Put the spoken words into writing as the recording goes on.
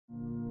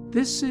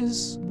This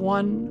is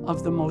one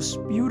of the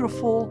most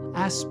beautiful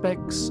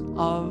aspects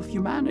of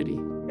humanity.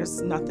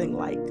 There's nothing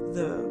like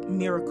the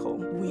miracle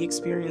we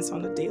experience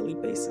on a daily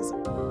basis.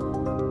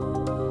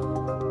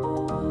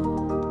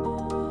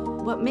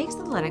 What makes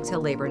the Lenox Hill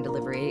Labor and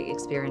Delivery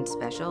experience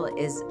special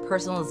is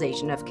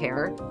personalization of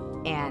care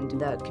and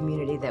the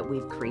community that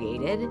we've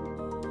created.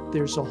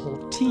 There's a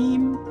whole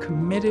team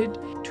committed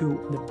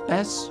to the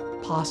best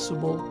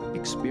possible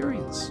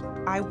experience.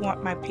 I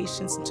want my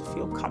patients to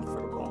feel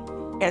comfortable,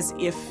 as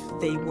if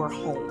they were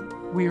home.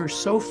 We are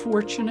so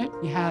fortunate.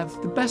 We have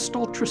the best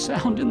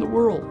ultrasound in the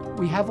world.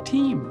 We have a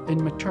team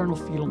in maternal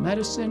fetal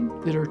medicine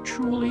that are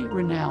truly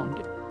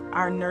renowned.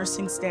 Our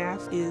nursing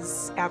staff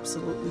is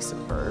absolutely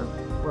superb.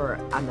 We're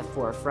on the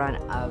forefront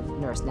of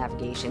nurse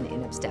navigation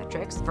in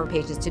obstetrics for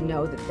patients to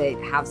know that they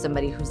have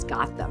somebody who's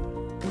got them.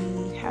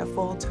 We have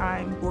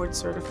full-time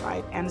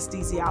board-certified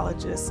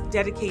anesthesiologists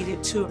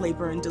dedicated to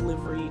labor and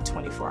delivery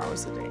 24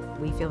 hours a day.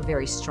 We feel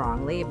very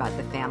strongly about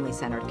the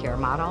family-centered care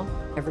model.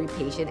 Every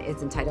patient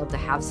is entitled to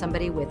have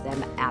somebody with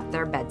them at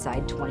their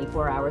bedside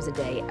 24 hours a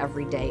day,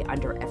 every day,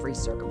 under every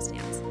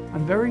circumstance.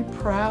 I'm very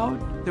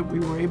proud that we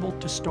were able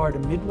to start a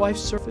midwife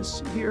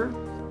service here.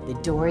 The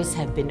doors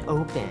have been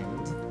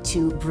opened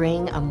to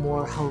bring a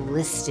more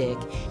holistic,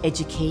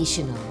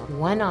 educational,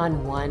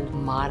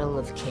 one-on-one model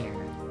of care.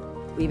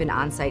 We have an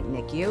on-site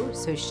NICU,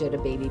 so should a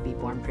baby be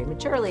born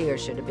prematurely or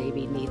should a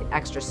baby need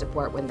extra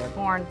support when they're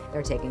born,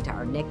 they're taken to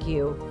our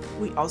NICU.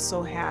 We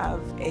also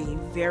have a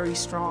very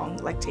strong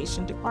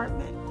lactation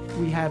department.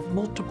 We have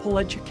multiple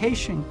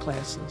education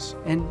classes,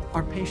 and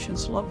our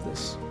patients love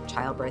this.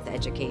 Childbirth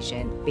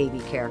education, baby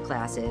care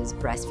classes,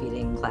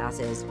 breastfeeding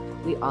classes.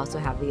 We also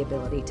have the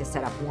ability to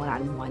set up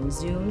one-on-one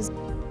Zooms.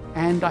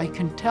 And I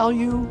can tell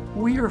you,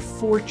 we are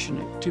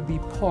fortunate to be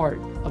part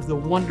of the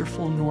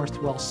wonderful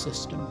Northwell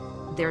system.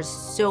 There's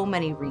so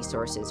many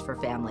resources for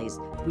families.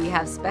 We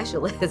have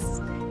specialists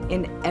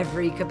in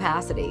every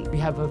capacity. We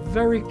have a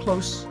very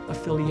close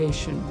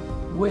affiliation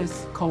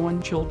with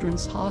Cohen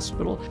Children's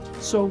Hospital.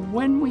 So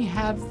when we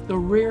have the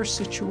rare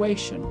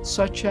situation,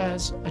 such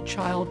as a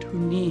child who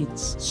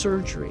needs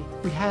surgery,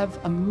 we have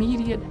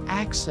immediate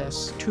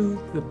access to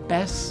the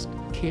best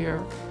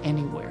care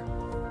anywhere.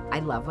 I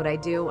love what I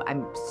do.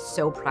 I'm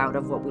so proud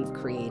of what we've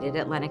created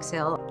at Lenox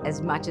Hill. As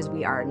much as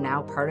we are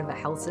now part of a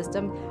health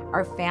system,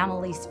 our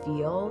families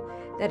feel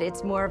that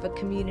it's more of a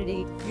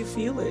community. You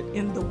feel it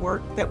in the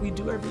work that we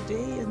do every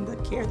day and the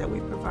care that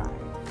we provide.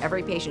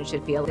 Every patient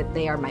should feel that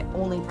they are my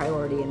only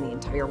priority in the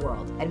entire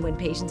world. And when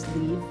patients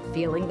leave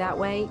feeling that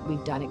way,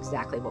 we've done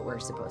exactly what we're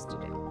supposed to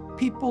do.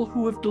 People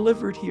who have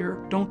delivered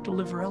here don't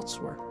deliver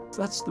elsewhere.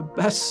 That's the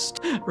best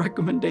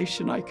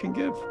recommendation I can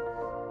give.